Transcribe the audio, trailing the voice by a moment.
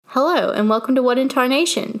Hello, and welcome to What in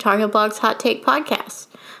Tarnation, Tar Heel Blog's Hot Take Podcast.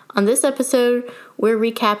 On this episode, we're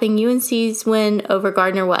recapping UNC's win over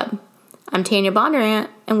Gardner-Webb. I'm Tanya Bondurant,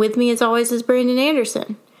 and with me as always is Brandon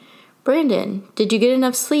Anderson. Brandon, did you get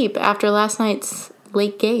enough sleep after last night's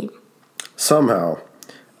late game? Somehow.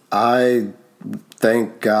 I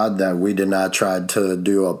thank God that we did not try to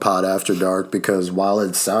do a pod after dark, because while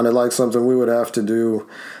it sounded like something we would have to do,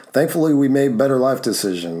 thankfully we made better life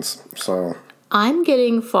decisions. So I'm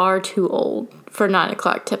getting far too old for 9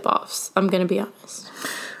 o'clock tip-offs, I'm going to be honest.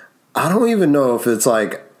 I don't even know if it's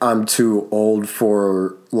like I'm too old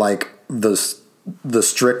for like the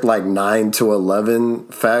strict like 9 to 11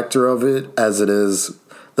 factor of it, as it is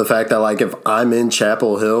the fact that like if I'm in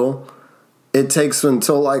Chapel Hill, it takes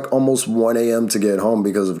until like almost 1 a.m. to get home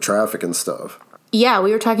because of traffic and stuff. Yeah,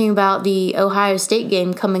 we were talking about the Ohio State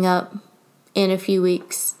game coming up in a few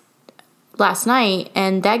weeks last night,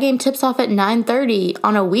 and that game tips off at 9:30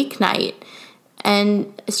 on a weeknight.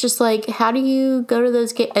 And it's just like, how do you go to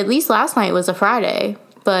those games? At least last night was a Friday,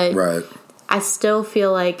 but Right. I still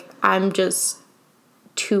feel like I'm just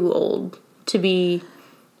too old to be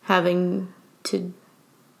having to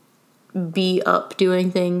be up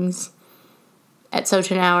doing things at such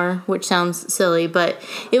an hour, which sounds silly, but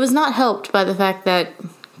it was not helped by the fact that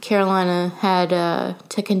Carolina had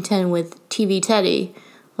to contend with TV Teddy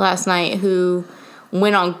last night, who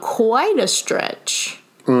went on quite a stretch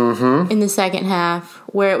in the second half,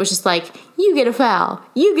 where it was just like, you get a foul,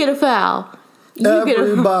 you get a foul,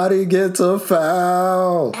 Everybody gets a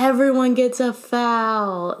foul. everyone gets a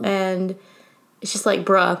foul, and it's just like,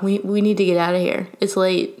 bruh, we need to get out of here. It's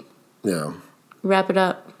late. Yeah. Wrap it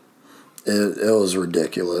up. It was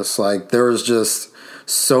ridiculous. Like, there was just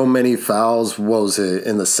so many fouls. What was it,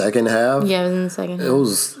 in the second half? Yeah, it was in the second half.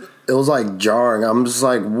 It was like jarring. I'm just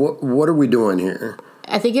like, what are we doing here?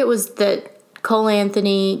 I think it was that Cole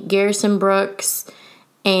Anthony, Garrison Brooks,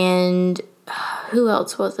 and who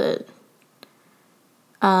else was it?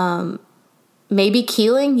 Maybe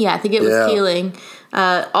Keeling? Yeah, I think it was Keeling.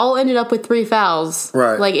 All ended up with 3 fouls,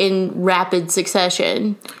 right? Like in rapid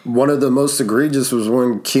succession. One of the most egregious was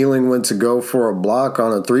when Keeling went to go for a block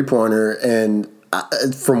on a 3-pointer, and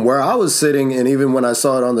from where I was sitting, and even when I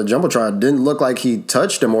saw it on the Jumbotron, it didn't look like he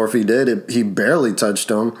touched him, or if he did, he barely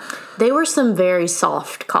touched him. They were some very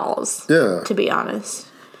soft calls, to be honest.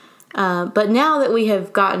 But now that we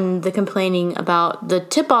have gotten the complaining about the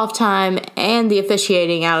tip-off time and the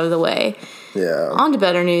officiating out of the way, on to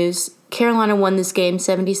better news. Carolina won this game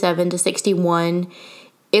 77-61.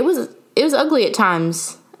 It was ugly at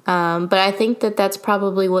times, but I think that that's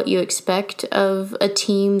probably what you expect of a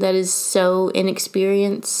team that is so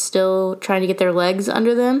inexperienced, still trying to get their legs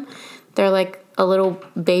under them. They're like a little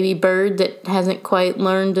baby bird that hasn't quite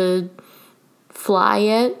learned to fly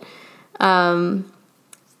yet.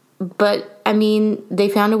 But, I mean, they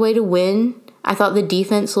found a way to win. I thought the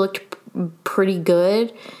defense looked pretty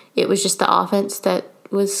good. It was just the offense that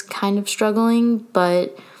was kind of struggling,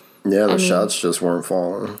 but... Yeah, the shots just weren't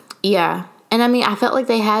falling. Yeah. And, I mean, I felt like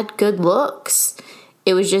they had good looks.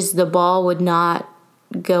 It was just the ball would not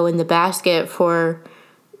go in the basket for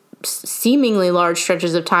seemingly large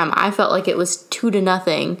stretches of time. I felt like it was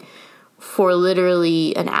 2-0 for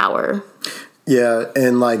literally an hour. Yeah,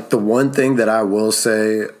 and, like, the one thing that I will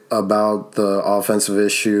say about the offensive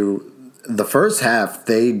issue, the first half,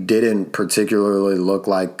 they didn't particularly look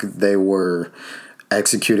like they were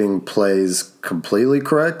executing plays completely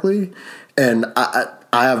correctly. And I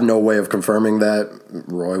have no way of confirming that.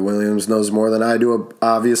 Roy Williams knows more than I do,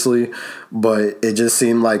 obviously. But it just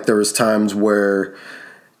seemed like there was times where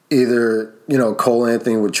either, Cole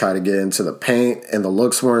Anthony would try to get into the paint and the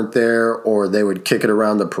looks weren't there, or they would kick it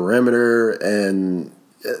around the perimeter. And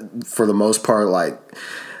for the most part,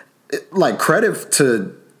 like credit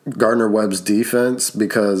to Gardner-Webb's defense,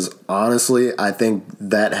 because honestly, I think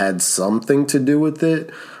that had something to do with it.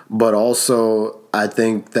 But also, I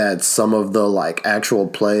think that some of the actual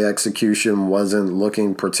play execution wasn't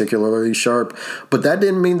looking particularly sharp. But that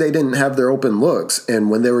didn't mean they didn't have their open looks. And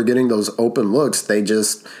when they were getting those open looks, they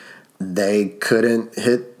couldn't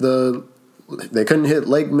hit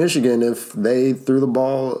Lake Michigan if they threw the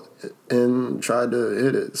ball and tried to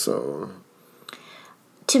hit it. So,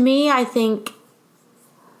 to me, I think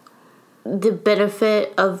the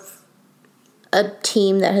benefit of a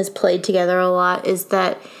team that has played together a lot is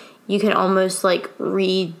that you can almost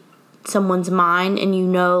read someone's mind, and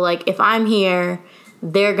if I'm here,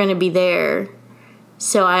 they're going to be there,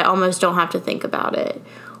 so I almost don't have to think about it.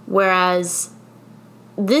 Whereas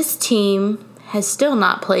this team has still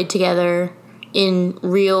not played together in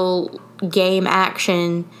real game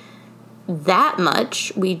action that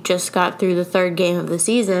much. We just got through the third game of the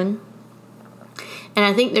season. And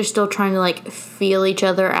I think they're still trying to, like, feel each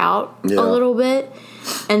other out a little bit.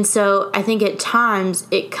 And so I think at times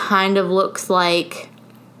it kind of looks like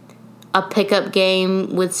a pickup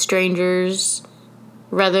game with strangers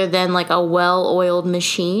rather than, like, a well-oiled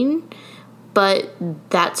machine. But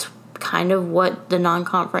that's kind of what the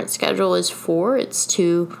non-conference schedule is for. It's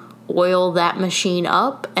to oil that machine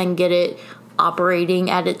up and get it operating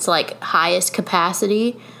at its, like, highest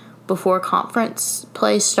capacity before conference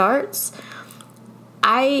play starts.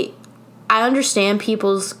 I understand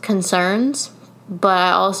people's concerns, but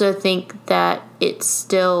I also think that it's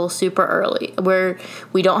still super early.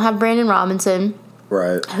 We don't have Brandon Robinson,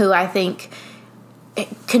 right? Who I think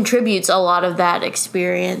contributes a lot of that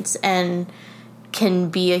experience and can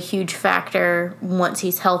be a huge factor once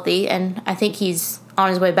he's healthy. And I think he's on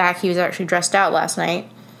his way back. He was actually dressed out last night.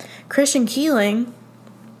 Christian Keeling,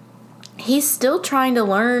 he's still trying to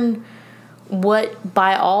learn what,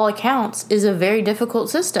 by all accounts, is a very difficult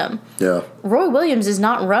system. Yeah. Roy Williams is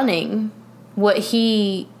not running what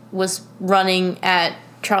he was running at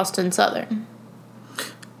Charleston Southern.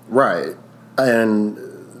 Right. And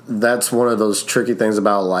that's one of those tricky things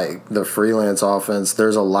about, like, the freelance offense.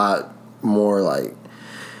 There's a lot more, like,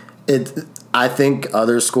 I think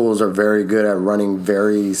other schools are very good at running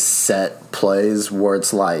very set plays where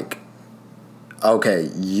it's like, okay,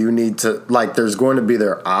 you need to, like, there's going to be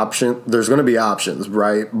options,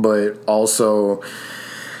 right? But also,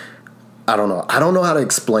 I don't know how to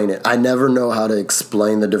explain it. I never know how to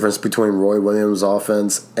explain the difference between Roy Williams'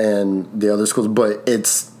 offense and the other schools, but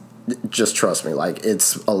just trust me, like,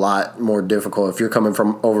 it's a lot more difficult if you're coming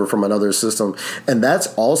over from another system. And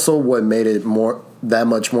that's also what made it that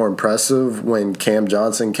much more impressive when Cam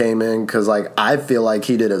Johnson came in, because, like, I feel like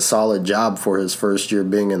he did a solid job for his first year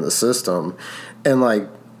being in the system. And, like,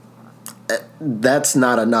 that's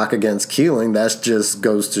not a knock against Keeling. That just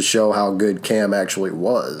goes to show how good Cam actually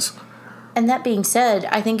was. And that being said,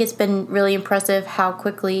 I think it's been really impressive how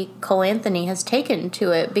quickly Cole Anthony has taken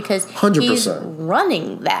to it, because 100%. He's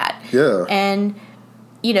running that. Yeah. And,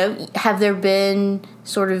 you know, have there been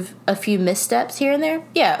sort of a few missteps here and there?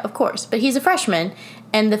 Yeah, of course. But he's a freshman.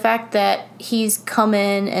 And the fact that he's come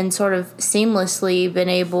in and sort of seamlessly been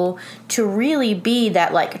able to really be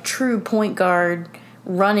that, like, true point guard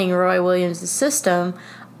running Roy Williams' system,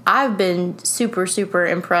 I've been super, super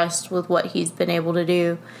impressed with what he's been able to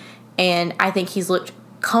do. And I think he's looked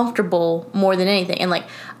comfortable more than anything. And, like,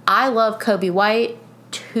 I love Kobe White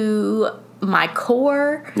to my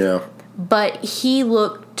core. Yeah. But he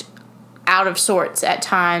looked out of sorts at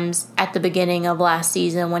times at the beginning of last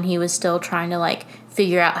season when he was still trying to, like,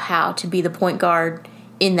 figure out how to be the point guard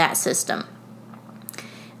in that system.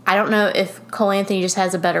 I don't know if Cole Anthony just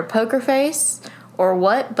has a better poker face or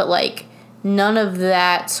what, but, like, none of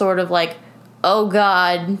that sort of, like, oh,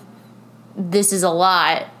 God, this is a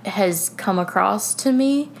lot has come across to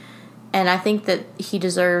me. And I think that he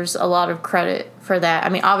deserves a lot of credit for that. I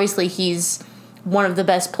mean, obviously he's one of the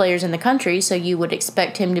best players in the country, so you would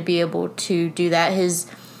expect him to be able to do that.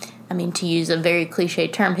 To use a very cliche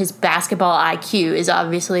term, his basketball IQ is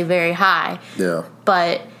obviously very high. Yeah.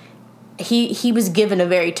 But he was given a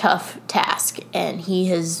very tough task, and he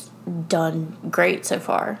has done great so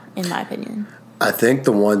far, in my opinion. I think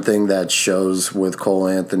the one thing that shows with Cole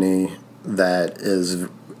Anthony that is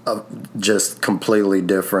just completely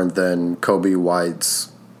different than Kobe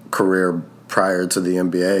White's career prior to the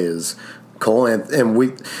NBA is Cole Anthony.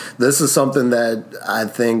 And this is something that I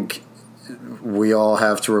think we all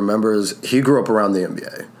have to remember is he grew up around the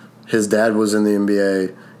NBA. His dad was in the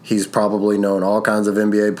NBA. He's probably known all kinds of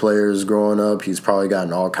NBA players growing up. He's probably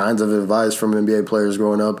gotten all kinds of advice from NBA players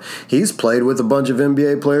growing up. He's played with a bunch of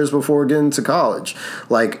NBA players before getting to college.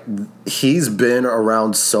 Like, he's been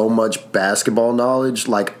around so much basketball knowledge,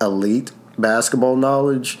 like elite basketball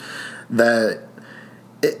knowledge, that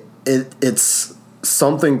it's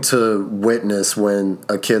something to witness when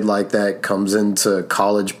a kid like that comes into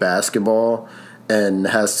college basketball and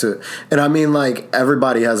has to. And I mean, like,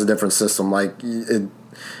 everybody has a different system. Like,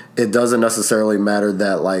 it doesn't necessarily matter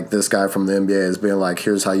that, like, this guy from the NBA is being like,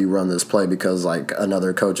 here's how you run this play, because, like,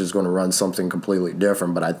 another coach is going to run something completely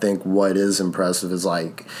different. But I think what is impressive is,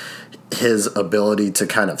 like, his ability to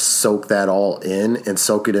kind of soak that all in and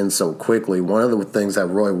soak it in so quickly. One of the things that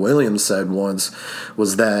Roy Williams said once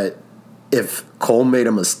was that if Cole made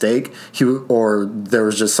a mistake, or there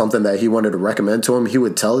was just something that he wanted to recommend to him, he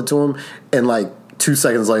would tell it to him, and, like, 2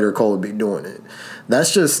 seconds later, Cole would be doing it.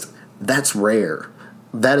 That's rare.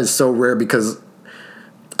 That is so rare, because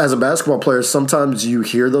as a basketball player, sometimes you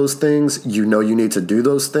hear those things, you know you need to do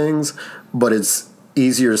those things, but it's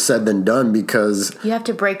easier said than done because you have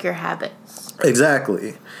to break your habits.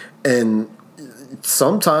 Exactly. And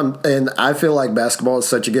sometimes, and I feel like basketball is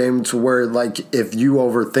such a game to where, like, if you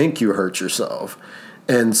overthink, you hurt yourself.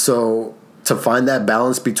 And so to find that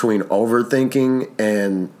balance between overthinking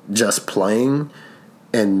and just playing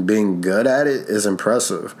and being good at it is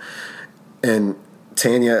impressive. And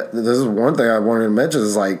Tanya, this is one thing I wanted to mention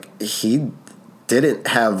is, like, he didn't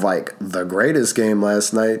have, like, the greatest game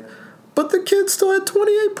last night, but the kid still had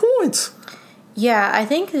 28 points. Yeah, I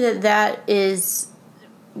think that is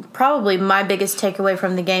probably my biggest takeaway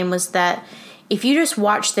from the game was that if you just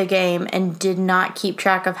watched the game and did not keep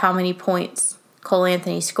track of how many points Cole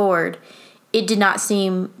Anthony scored, it did not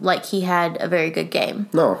seem like he had a very good game.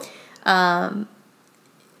 No.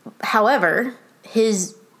 However,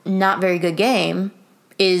 his not very good game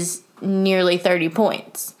is nearly 30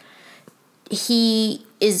 points. He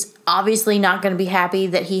is obviously not going to be happy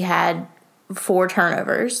that he had 4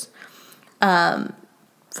 turnovers.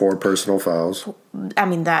 4 personal fouls. I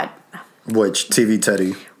mean, that... Which, TV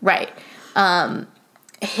Teddy. Right.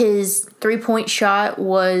 His 3-point shot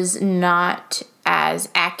was not as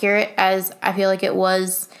accurate as I feel like it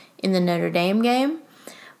was in the Notre Dame game.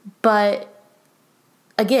 But,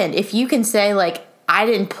 again, if you can say, like, I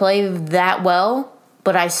didn't play that well,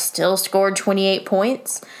 but I still scored 28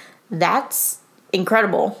 points, that's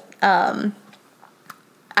incredible. I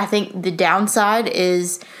think the downside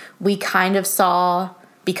is we kind of saw,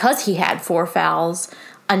 because he had 4 fouls,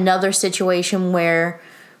 another situation where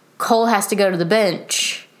Cole has to go to the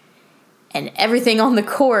bench and everything on the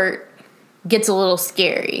court gets a little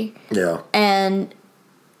scary. Yeah. And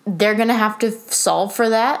they're going to have to solve for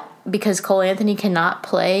that because Cole Anthony cannot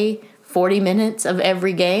play 40 minutes of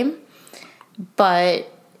every game. But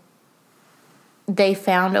they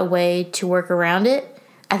found a way to work around it.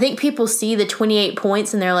 I think people see the 28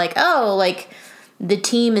 points and they're like, oh, like, the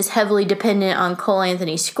team is heavily dependent on Cole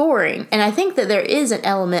Anthony scoring. And I think that there is an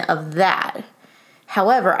element of that.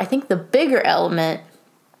 However, I think the bigger element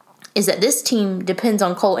is that this team depends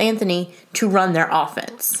on Cole Anthony to run their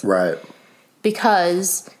offense. Right.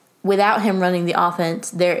 Because without him running the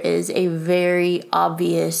offense, there is a very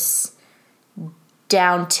obvious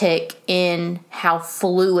downtick in how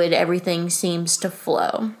fluid everything seems to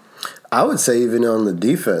flow. I would say even on the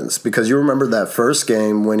defense, because you remember that first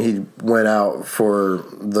game when he went out for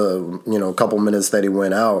the, couple minutes that he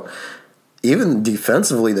went out, even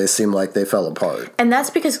defensively they seemed like they fell apart. And that's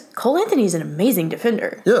because Cole Anthony is an amazing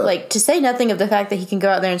defender. Yeah. Like, to say nothing of the fact that he can go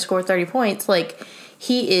out there and score 30 points, like,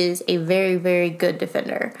 he is a very, very good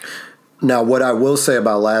defender. Now, what I will say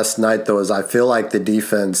about last night, though, is I feel like the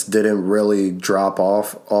defense didn't really drop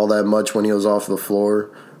off all that much when he was off the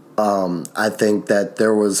floor. I think that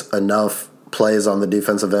there was enough plays on the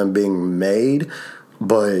defensive end being made,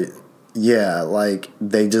 but yeah, like,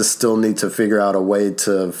 they just still need to figure out a way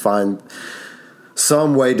to find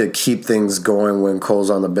some way to keep things going when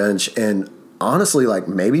Cole's on the bench. And honestly, like,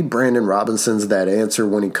 maybe Brandon Robinson's that answer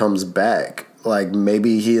when he comes back. Like,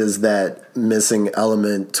 maybe he is that missing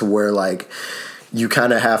element to where, like, you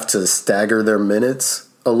kind of have to stagger their minutes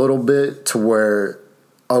a little bit to where,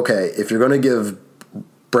 okay, if you're going to give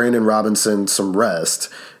Brandon Robinson some rest,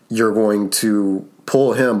 you're going to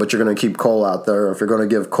pull him, but you're going to keep Cole out there. If you're going to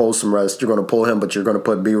give Cole some rest, you're going to pull him, but you're going to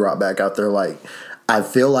put B-Rob back out there. Like, I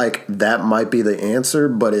feel like that might be the answer,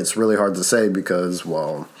 but it's really hard to say because,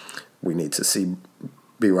 well, we need to see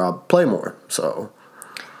B-Rob play more. So,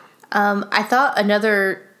 I thought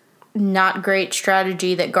another not great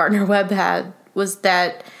strategy that Gardner-Webb had was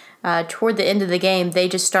that toward the end of the game, they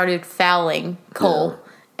just started fouling Cole.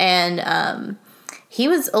 Yeah. And he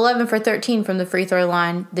was 11 for 13 from the free throw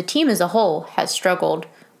line. The team as a whole has struggled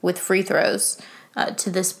with free throws to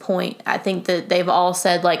this point. I think that they've all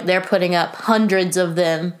said, like, they're putting up hundreds of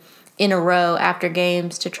them in a row after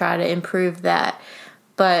games to try to improve that.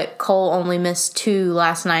 But Cole only missed 2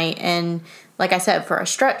 last night. And like I said, for a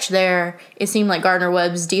stretch there, it seemed like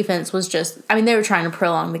Gardner-Webb's defense was just, I mean, they were trying to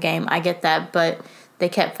prolong the game. I get that. But they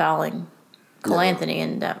kept fouling Cole Anthony,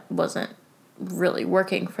 and that wasn't really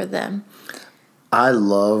working for them. I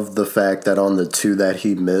love the fact that on the 2 that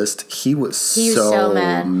he missed, he was so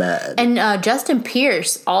mad. And Justin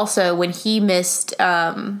Pierce also, when he missed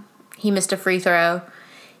a free throw,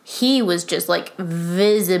 he was just, like,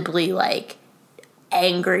 visibly, like,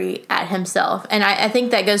 angry at himself. And I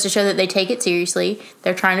think that goes to show that they take it seriously.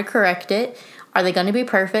 They're trying to correct it. Are they going to be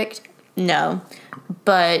perfect? No.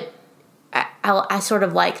 But I sort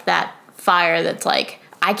of like that fire that's like,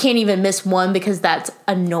 I can't even miss one because that's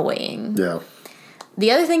annoying. Yeah. The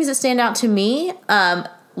other things that stand out to me,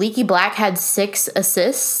 Leaky Black had 6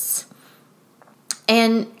 assists.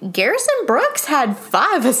 And Garrison Brooks had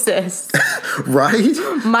 5 assists. Right?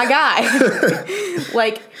 My guy.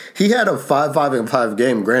 Like, he had a 5-5-5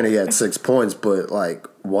 game. Granted, he had 6 points, but like,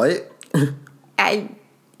 what?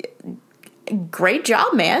 Great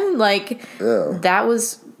job, man. Like, that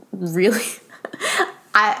was really...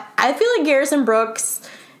 I feel like Garrison Brooks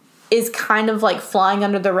is kind of like flying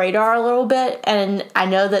under the radar a little bit, and I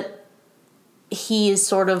know that he is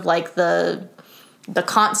sort of like the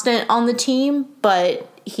constant on the team, but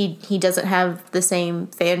he doesn't have the same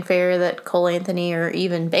fanfare that Cole Anthony or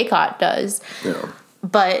even Bacot does. Yeah.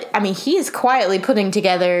 But I mean, he is quietly putting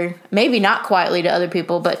together, maybe not quietly to other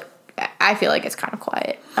people, but I feel like it's kind of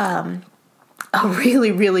quiet. A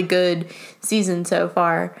really, really good season so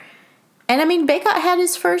far. And I mean, Bacot had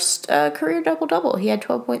his first career double-double. He had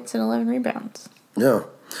 12 points and 11 rebounds. Yeah.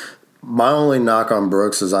 My only knock on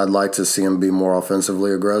Brooks is I'd like to see him be more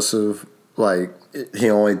offensively aggressive. Like, he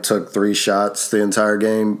only took 3 shots the entire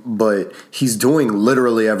game, but he's doing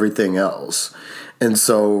literally everything else. And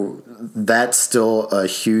so that's still a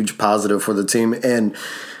huge positive for the team. And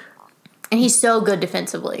he's so good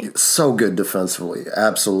defensively. So good defensively,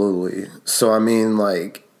 absolutely. So, I mean,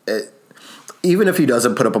 like, even if he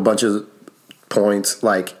doesn't put up a bunch of points,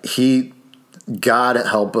 like, he, God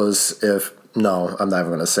help us if, no, I'm not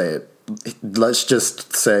even going to say it. Let's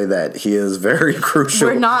just say that he is very crucial.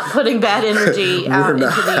 We're not putting bad energy out into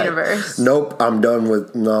the universe. Nope, I'm done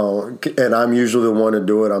with, no. And I'm usually the one to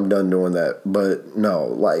do it. I'm done doing that. But no,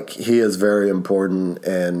 like, he is very important.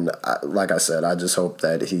 And like I said, I just hope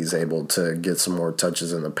that he's able to get some more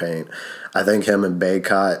touches in the paint. I think him and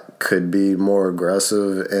Bacot could be more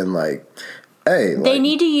aggressive and, like, hey. They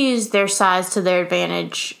need to use their size to their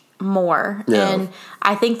advantage more. Yeah. And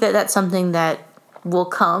I think that that's something that will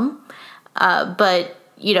come. But,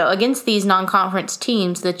 you know, against these non-conference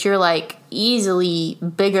teams that you're, like, easily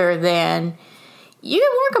bigger than, you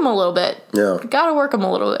can work them a little bit. Yeah. You got to work them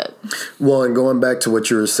a little bit. Well, and going back to what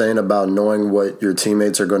you were saying about knowing what your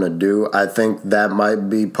teammates are going to do, I think that might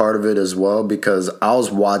be part of it as well, because I was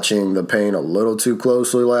watching the paint a little too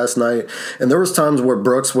closely last night, and there was times where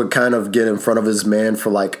Brooks would kind of get in front of his man for,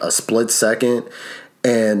 like, a split second,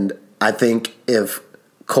 and I think if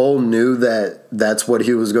Cole knew that that's what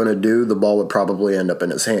he was going to do, the ball would probably end up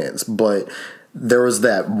in his hands. But there was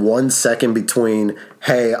that 1 second between,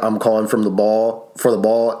 hey, I'm calling for the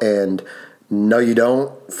ball, and no, you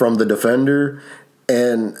don't, from the defender.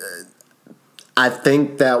 And I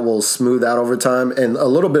think that will smooth out over time. And a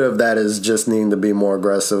little bit of that is just needing to be more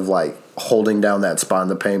aggressive, like holding down that spot in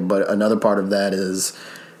the paint. But another part of that is,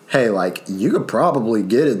 hey, like, you could probably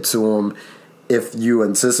get it to him if you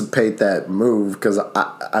anticipate that move, because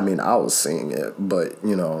I mean, I was seeing it, but,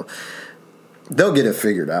 you know, they'll get it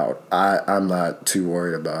figured out. I'm not too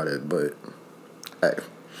worried about it, but hey.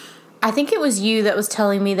 I think it was you that was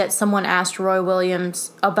telling me that someone asked Roy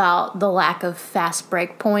Williams about the lack of fast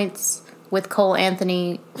break points with Cole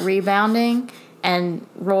Anthony rebounding, and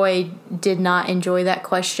Roy did not enjoy that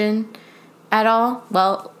question at all.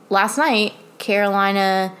 Well, last night,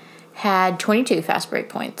 Carolina had 22 fast break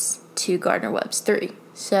points to Gardner-Webb's 3.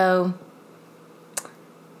 So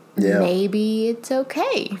maybe it's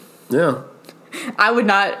okay. Yeah. I would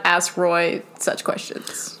not ask Roy such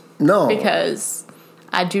questions. No. Because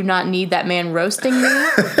I do not need that man roasting me.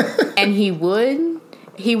 And he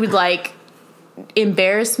would like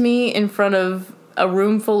embarrass me in front of a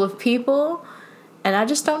room full of people, and I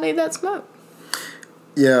just don't need that smoke.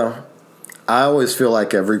 Yeah. I always feel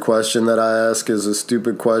like every question that I ask is a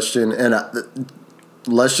stupid question, and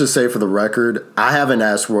let's just say for the record, I haven't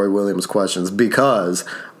asked Roy Williams questions because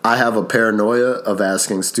I have a paranoia of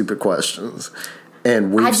asking stupid questions.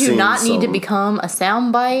 And I do not need to become a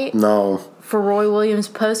soundbite. No. For Roy Williams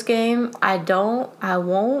post-game, I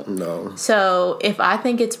won't. No. So if I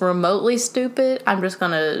think it's remotely stupid, I'm just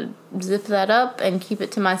going to zip that up and keep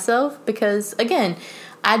it to myself because, again,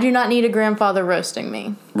 I do not need a grandfather roasting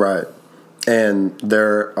me. Right. And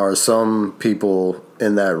there are some people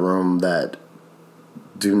in that room that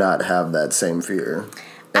do not have that same fear.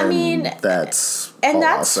 I mean, that's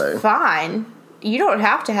fine. You don't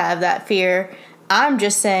have to have that fear. I'm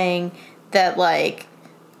just saying that, like,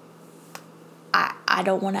 I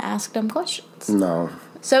don't want to ask them questions. No.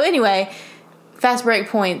 So anyway, fast break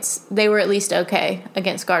points, they were at least okay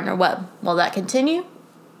against Gardner-Webb. Will that continue?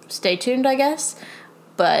 Stay tuned, I guess.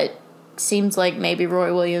 But seems like maybe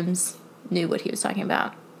Roy Williams knew what he was talking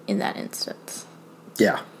about in that instance.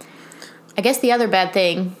 Yeah. I guess the other bad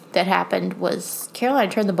thing that happened was Carolina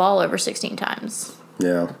turned the ball over 16 times.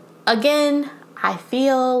 Yeah. Again, I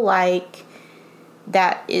feel like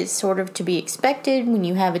that is sort of to be expected when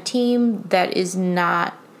you have a team that is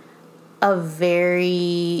not a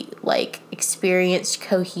very, like, experienced,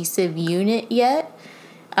 cohesive unit yet.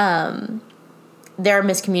 There are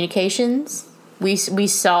miscommunications. We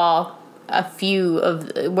saw a few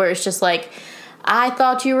of where it's just like, I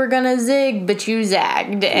thought you were gonna zig, but you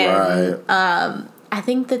zagged, and I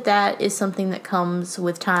think that is something that comes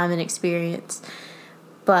with time and experience.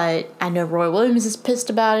 But I know Roy Williams is pissed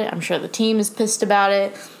about it. I'm sure the team is pissed about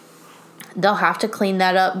it. They'll have to clean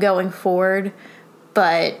that up going forward.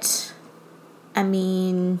 But I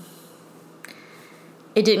mean,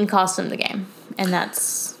 it didn't cost them the game, and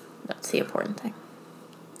that's the important thing.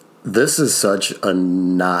 This is such a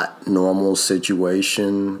not normal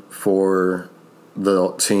situation for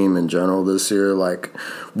the team in general this year. Like,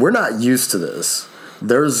 we're not used to this.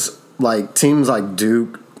 There's, like, teams like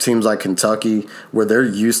Duke, teams like Kentucky, where they're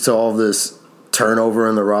used to all this turnover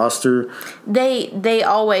in the roster. They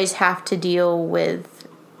always have to deal with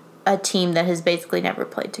a team that has basically never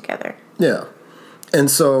played together. Yeah.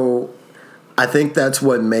 And so I think that's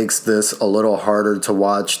what makes this a little harder to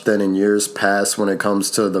watch than in years past when it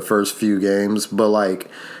comes to the first few games. But, like,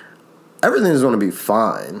 everything's going to be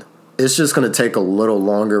fine. It's just going to take a little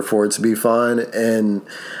longer for it to be fine. And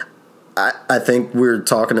I think we were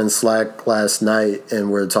talking in Slack last night, and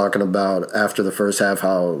we were talking about after the first half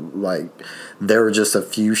how, like, they were just a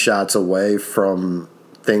few shots away from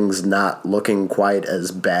things not looking quite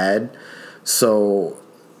as bad. So,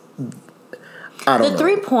 I don't know. The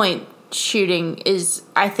 3-point shooting is,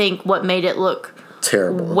 I think, what made it look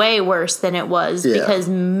terrible, way worse than it was. Yeah. Because,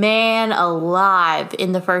 man alive,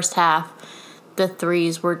 in the first half, the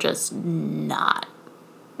threes were just not.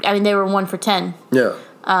 I mean, they were 1 for 10. Yeah.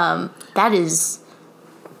 That is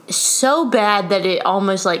so bad that it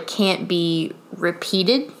almost, like, can't be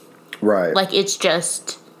repeated. Right. Like, it's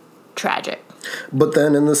just tragic. But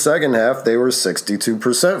then in the second half, they were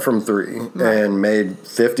 62% from three and made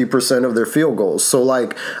 50% of their field goals. So,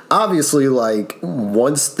 like, obviously, like,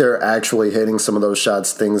 once they're actually hitting some of those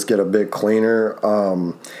shots, things get a bit cleaner.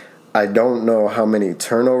 I don't know how many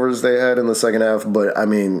turnovers they had in the second half, but, I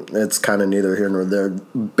mean, it's kind of neither here nor there.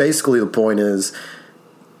 Basically, the point is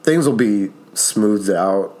things will be smoothed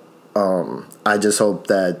out. I just hope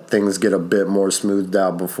that things get a bit more smoothed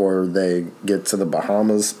out before they get to the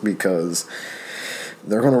Bahamas, because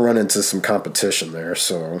they're going to run into some competition there.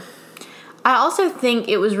 So, I also think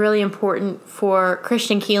it was really important for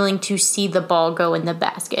Christian Keeling to see the ball go in the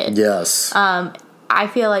basket. Yes. I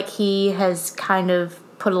feel like he has kind of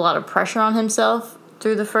put a lot of pressure on himself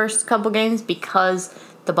through the first couple games because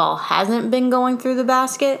the ball hasn't been going through the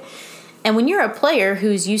basket. And when you're a player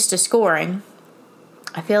who's used to scoring,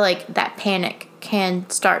 I feel like that panic can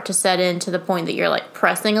start to set in to the point that you're, like,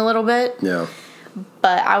 pressing a little bit. Yeah.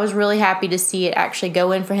 But I was really happy to see it actually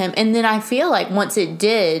go in for him. And then I feel like once it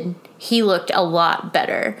did, he looked a lot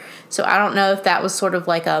better. So I don't know if that was sort of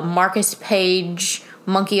like a Marcus Page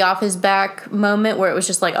monkey off his back moment where it was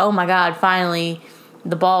just like, oh my God, finally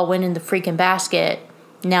the ball went in the freaking basket.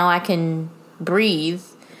 Now I can breathe.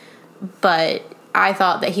 But I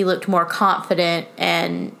thought that he looked more confident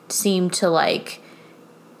and seemed to, like,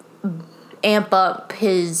 amp up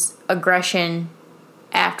his aggression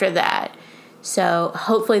after that. So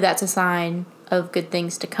hopefully that's a sign of good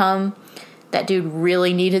things to come. That dude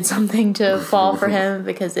really needed something to fall for him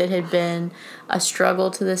because it had been a struggle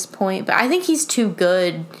to this point. But I think he's too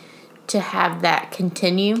good to have that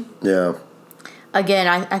continue. Yeah.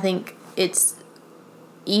 Again, I think it's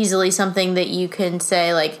easily something that you can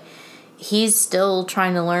say, like, he's still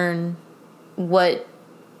trying to learn what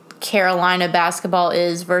Carolina basketball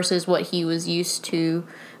is versus what he was used to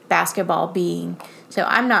basketball being. So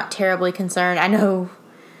I'm not terribly concerned. I know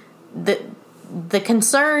the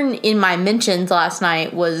concern in my mentions last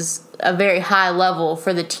night was a very high level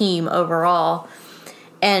for the team overall.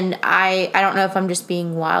 And I don't know if I'm just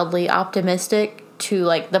being wildly optimistic to,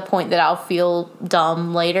 like, the point that I'll feel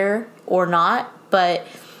dumb later or not. But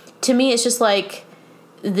to me, it's just like,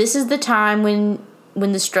 this is the time when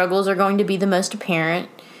the struggles are going to be the most apparent.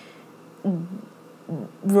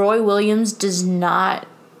 Roy Williams does not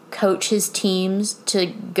coach his teams to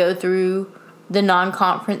go through the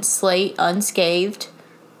non-conference slate unscathed.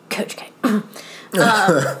 Coach K.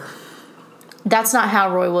 That's not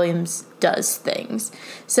how Roy Williams does things.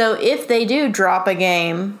 So if they do drop a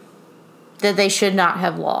game that they should not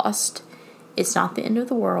have lost, it's not the end of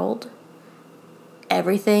the world.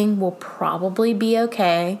 Everything will probably be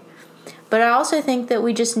okay. But I also think that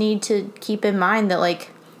we just need to keep in mind that,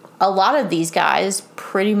 like, a lot of these guys,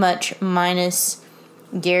 pretty much minus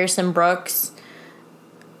Garrison Brooks,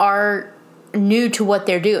 are new to what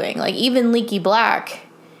they're doing. Like, even Leaky Black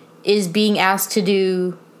is being asked to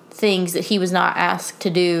do things that he was not asked to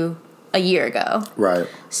do a year ago. Right.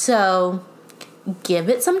 So give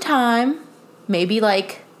it some time. Maybe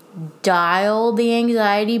like dial the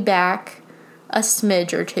anxiety back a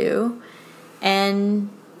smidge or two. And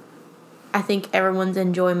I think everyone's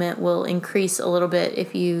enjoyment will increase a little bit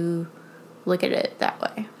if you look at it that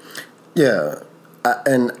way. Yeah.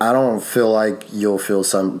 And I don't feel like you'll feel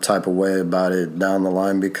some type of way about it down the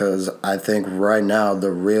line, because I think right now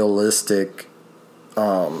the realistic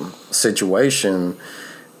situation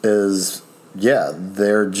is, yeah,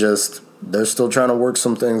 they're still trying to work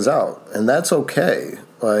some things out. And that's okay.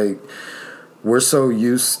 Like, we're so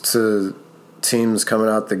used to teams coming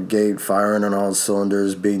out the gate firing on all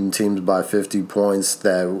cylinders, beating teams by 50 points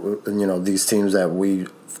that, you know, these teams that we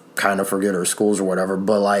kind of forget are schools or whatever.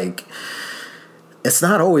 But, like, it's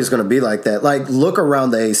not always going to be like that. Like, look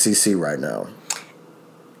around the ACC right now.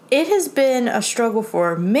 It has been a struggle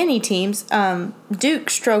for many teams.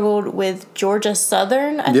 Duke struggled with Georgia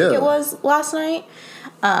Southern, I think it was, last night.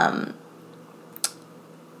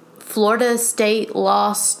 Florida State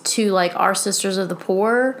lost to, like, our Sisters of the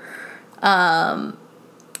Poor.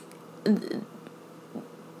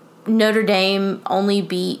 Notre Dame only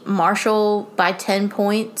beat Marshall by 10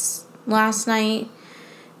 points last night.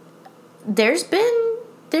 There's been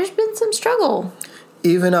some struggle.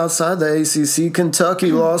 Even outside the ACC,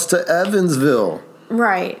 Kentucky lost to Evansville.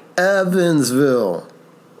 Right. Evansville.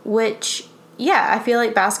 Which, yeah, I feel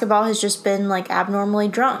like basketball has just been, like, abnormally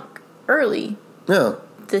drunk early. Yeah.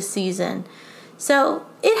 This season. So,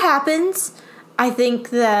 it happens. I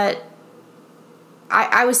think that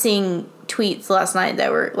I was seeing tweets last night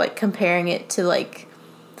that were, like, comparing it to, like,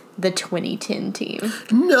 the 2010 team.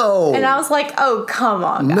 No. And I was like, oh, come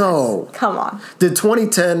on, guys. No. Come on. Did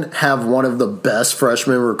 2010 have one of the best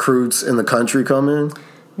freshman recruits in the country come in?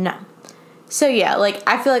 No. So, yeah, like,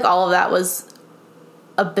 I feel like all of that was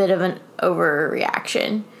a bit of an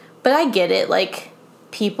overreaction. But I get it. Like,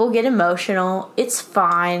 people get emotional. It's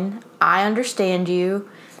fine. I understand you.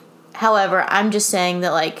 However, I'm just saying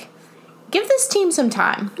that, like, give this team some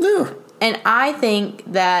time. Yeah. And I think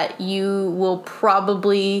that you will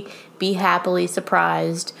probably be happily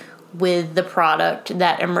surprised with the product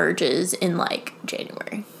that emerges in, like,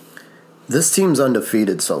 January. This team's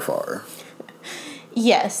undefeated so far.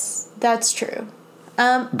 Yes, that's true.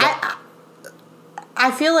 I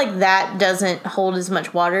feel like that doesn't hold as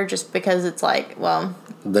much water just because it's like, well...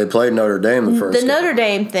 They played Notre Dame the first game. Notre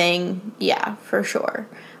Dame thing, yeah, for sure.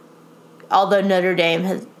 Although Notre Dame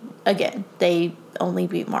has, again, they only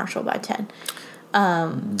beat Marshall by 10.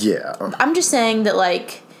 Yeah. I'm just saying that,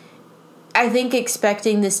 like, I think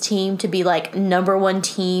expecting this team to be, like, number one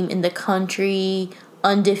team in the country,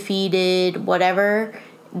 undefeated, whatever,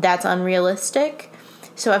 that's unrealistic.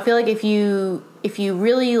 So I feel like if you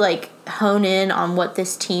really, like, hone in on what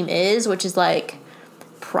this team is, which is, like,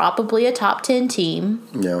 probably a top 10 team.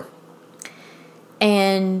 Yeah.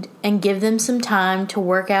 And give them some time to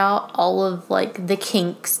work out all of, like, the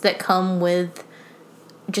kinks that come with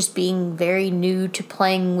just being very new to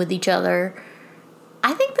playing with each other,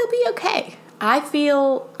 I think they'll be okay. I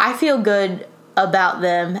feel good about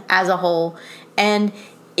them as a whole. And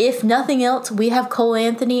if nothing else, we have Cole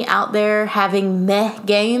Anthony out there having meh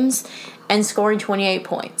games and scoring 28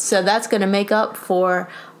 points. So that's going to make up for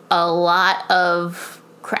a lot of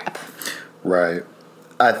crap. Right.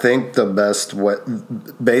 I think the best way,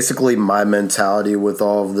 basically my mentality with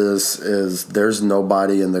all of this is there's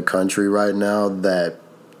nobody in the country right now that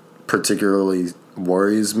particularly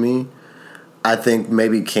worries me. I think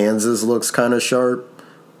maybe Kansas looks kind of sharp,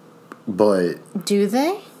 but... Do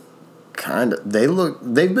they? Kind of.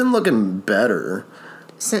 They've been looking better.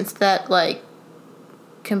 Since that, like,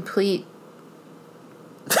 complete...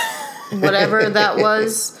 whatever that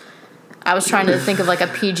was. I was trying to think of, like, a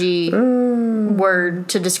PG word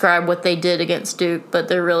to describe what they did against Duke, but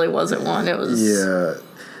there really wasn't one. It was... Yeah.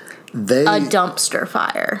 A dumpster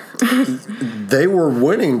fire. They were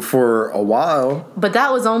winning for a while. But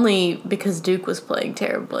that was only because Duke was playing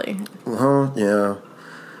terribly. Yeah.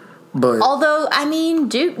 But although, I mean,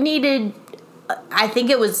 Duke needed, I think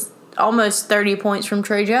it was almost 30 points from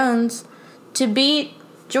Trey Jones to beat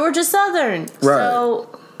Georgia Southern. Right.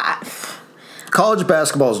 So, college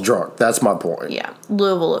basketball's drunk. That's my point. Yeah.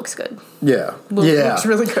 Louisville looks good. Yeah. Louisville looks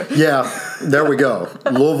really good. Yeah. There we go.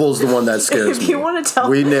 Louisville's the one that scares me. If you want to tell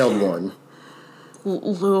we nailed one.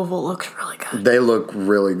 Louisville looks really good. They look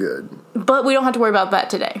really good. But we don't have to worry about that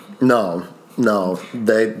today. No.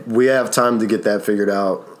 We have time to get that figured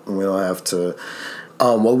out. We don't have to.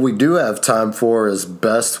 What we do have time for is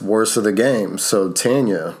best, worst of the game. So,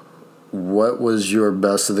 Tanya, what was your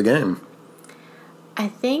best of the game? I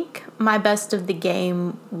think my best of the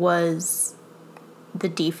game was the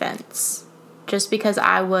defense, just because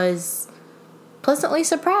I was pleasantly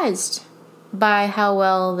surprised by how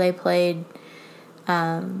well they played.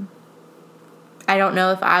 I don't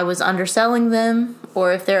know if I was underselling them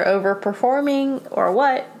or if they're overperforming or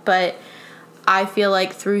what, but I feel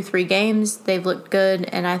like through 3 games they've looked good,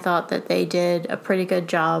 and I thought that they did a pretty good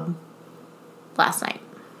job last night.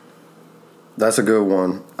 That's a good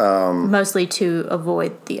one. Mostly to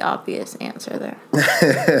avoid the obvious answer there.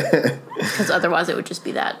 Because otherwise it would just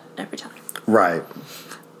be that every time. Right.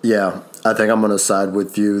 Yeah. I think I'm going to side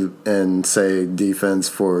with you and say defense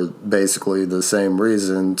for basically the same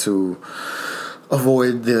reason, to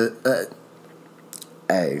avoid the...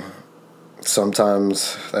 hey,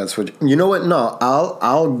 sometimes that's what... You know what? No,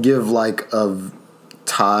 I'll give like a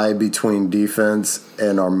tie between defense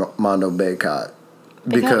and Armando Bacot.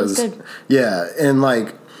 Because, yeah, and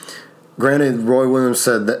like, granted, Roy Williams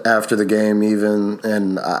said that after the game even,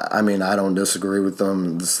 and I mean, I don't disagree with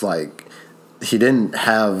them. It's like, he didn't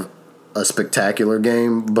have a spectacular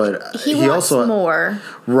game, but he also more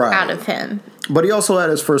out of him. But he also had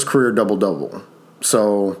his first career double-double.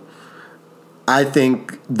 So I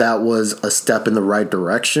think that was a step in the right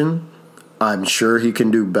direction. I'm sure he can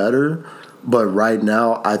do better, but right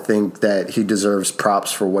now I think that he deserves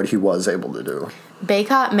props for what he was able to do.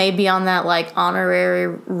 Bacot may be on that like honorary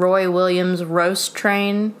Roy Williams roast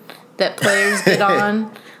train that players get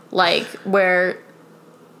on, like where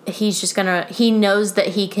he's just he knows that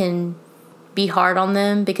he can be hard on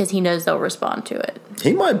them because he knows they'll respond to it.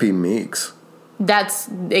 He might be Meeks. That's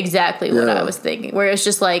exactly what I was thinking. Where it's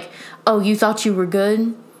just like, oh, you thought you were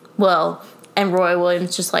good? Well, and Roy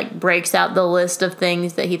Williams just like breaks out the list of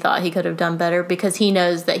things that he thought he could have done better because he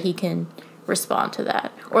knows that he can respond to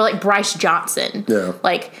that. Or like Bryce Johnson. Yeah.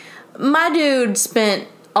 Like, my dude spent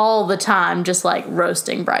all the time just like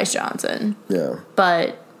roasting Bryce Johnson. Yeah.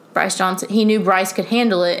 But Bryce Johnson, he knew Bryce could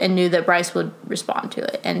handle it and knew that Bryce would respond to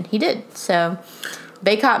it, and he did. So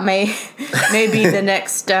Bacot may be the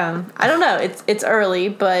next. I don't know. It's early,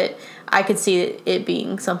 but I could see it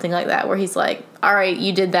being something like that where he's like, "All right,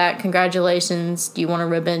 you did that. Congratulations. Do you want a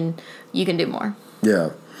ribbon? You can do more." Yeah.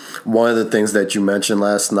 One of the things that you mentioned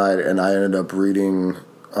last night, and I ended up reading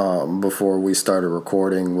before we started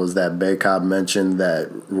recording, was that Bacot mentioned that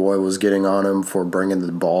Roy was getting on him for bringing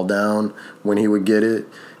the ball down when he would get it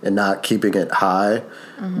and not keeping it high.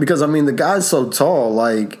 Mm-hmm. Because, I mean, the guy's so tall,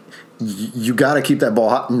 like, you got to keep that ball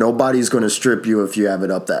high. Nobody's going to strip you if you have it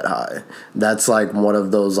up that high. That's, like, one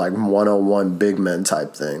of those, like, 101 big men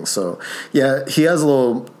type things. So, yeah, he has a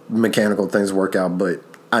little mechanical things work out, but,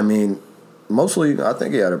 I mean, mostly I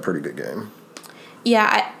think he had a pretty good game.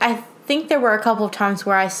 Yeah, I think there were a couple of times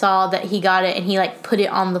where I saw that he got it and he, like, put it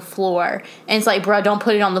on the floor. And it's like, bro, don't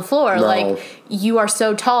put it on the floor. No. Like, you are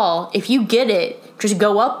so tall. If you get it, just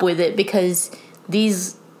go up with it because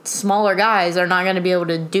these smaller guys are not going to be able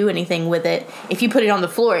to do anything with it. If you put it on the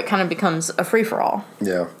floor, it kind of becomes a free-for-all.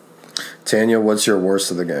 Yeah. Tanya, what's your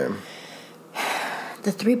worst of the game?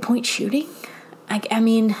 The 3-point shooting? I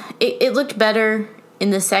mean, it looked better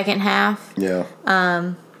in the second half. Yeah.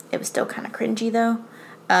 It was still kind of cringy, though.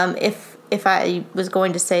 If I was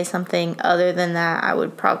going to say something other than that, I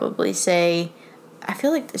would probably say, I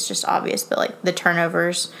feel like it's just obvious, but like the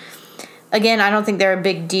turnovers. Again, I don't think they're a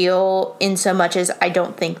big deal in so much as I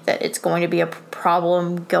don't think that it's going to be a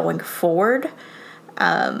problem going forward.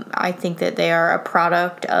 I think that they are a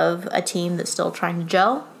product of a team that's still trying to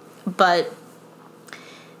gel, but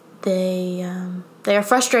they are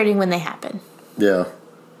frustrating when they happen. Yeah.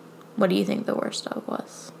 What do you think the worst of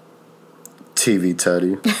was? TV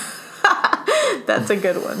Teddy. That's a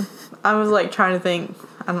good one. I was like trying to think.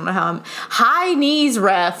 I don't know how I'm. High knees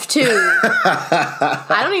ref too.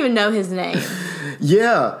 I don't even know his name.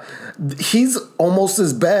 Yeah, he's almost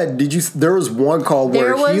as bad. There was one call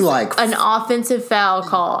where he like an offensive foul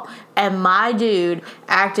call, and my dude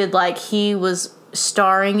acted like he was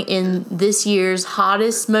starring in this year's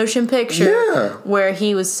hottest motion picture. Yeah, where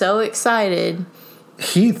he was so excited.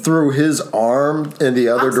 He threw his arm in the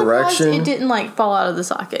other direction. It didn't like fall out of the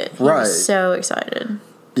socket. He was so excited.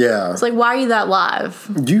 Yeah. It's like, why are you that live?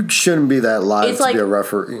 You shouldn't be that live to be a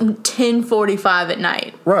referee. 10:45 at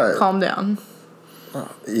night. Right. Calm down.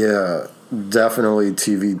 Yeah. Definitely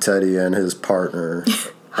TV Teddy and his partner.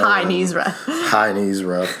 High knees ref. High knees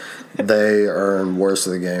ref. They earn worst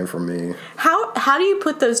of the game for me. How do you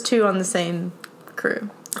put those two on the same crew?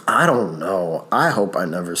 I don't know. I hope I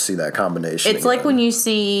never see that combination. It's again. Like when you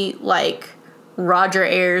see like Roger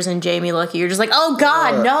Ayers and Jamie Luckey, you're just like, oh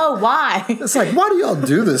God, no, why? It's like, why do y'all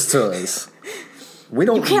do this to us? We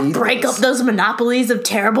don't. You can't break up those monopolies of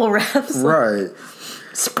terrible refs. Right.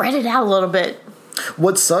 Spread it out a little bit.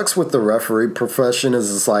 What sucks with the referee profession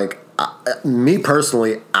is it's like, me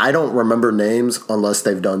personally, I don't remember names unless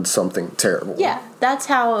they've done something terrible. Yeah, that's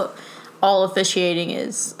how all officiating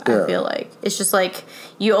is, I feel like. It's just like,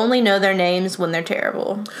 you only know their names when they're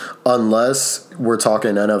terrible. Unless we're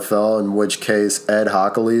talking NFL, in which case Ed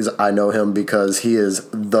Hockley's, I know him because he is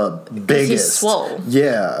the biggest. He's swole.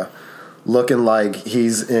 Yeah. Looking like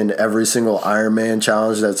he's in every single Iron Man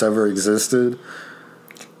challenge that's ever existed.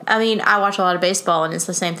 I mean, I watch a lot of baseball, and it's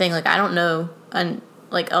the same thing. Like, I don't know an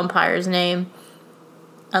umpire's name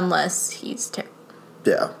unless he's terrible.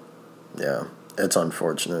 Yeah. Yeah. It's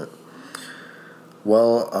unfortunate.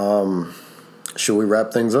 Well, should we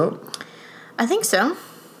wrap things up? I think so.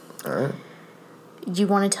 All right. Do you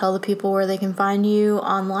want to tell the people where they can find you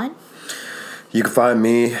online? You can find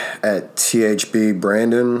me at THB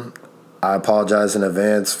Brandon. I apologize in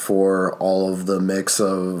advance for all of the mix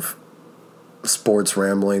of sports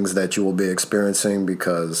ramblings that you will be experiencing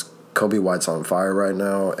because Kobe White's on fire right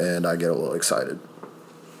now, and I get a little excited.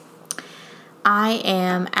 I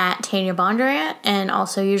am at Tanya Bondurant and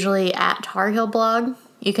also usually at Tar Heel Blog.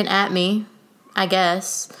 You can at me, I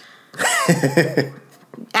guess.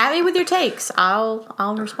 At me with your takes.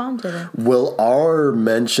 I'll respond to them. Will our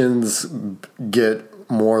mentions get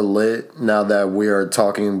more lit now that we are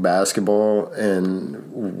talking basketball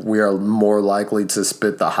and we are more likely to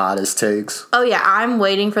spit the hottest takes? Oh, yeah. I'm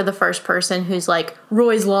waiting for the first person who's like,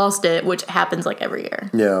 Roy's lost it, which happens like every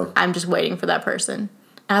year. Yeah. I'm just waiting for that person.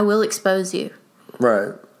 And I will expose you.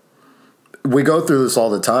 Right. We go through this all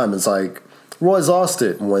the time. It's like, Roy's lost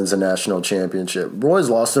it and wins a national championship. Roy's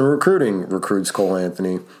lost in recruiting, recruits Cole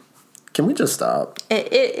Anthony. Can we just stop?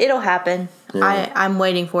 It'll happen. Yeah. I'm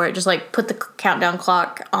waiting for it. Just like put the countdown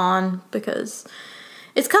clock on because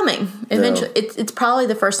it's coming. Eventually, yeah. It's probably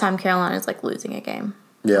the first time Carolina's like losing a game.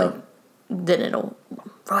 Yeah. Then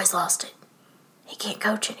Roy's lost it. He can't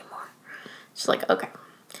coach anymore. It's like, okay.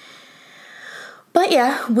 But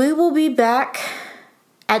yeah, we will be back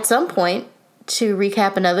at some point to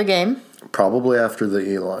recap another game. Probably after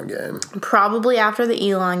the Elon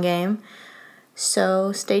game.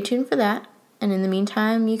 So stay tuned for that. And in the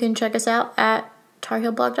meantime, you can check us out at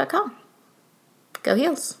tarheelblog.com. Go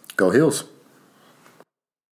Heels. Go Heels.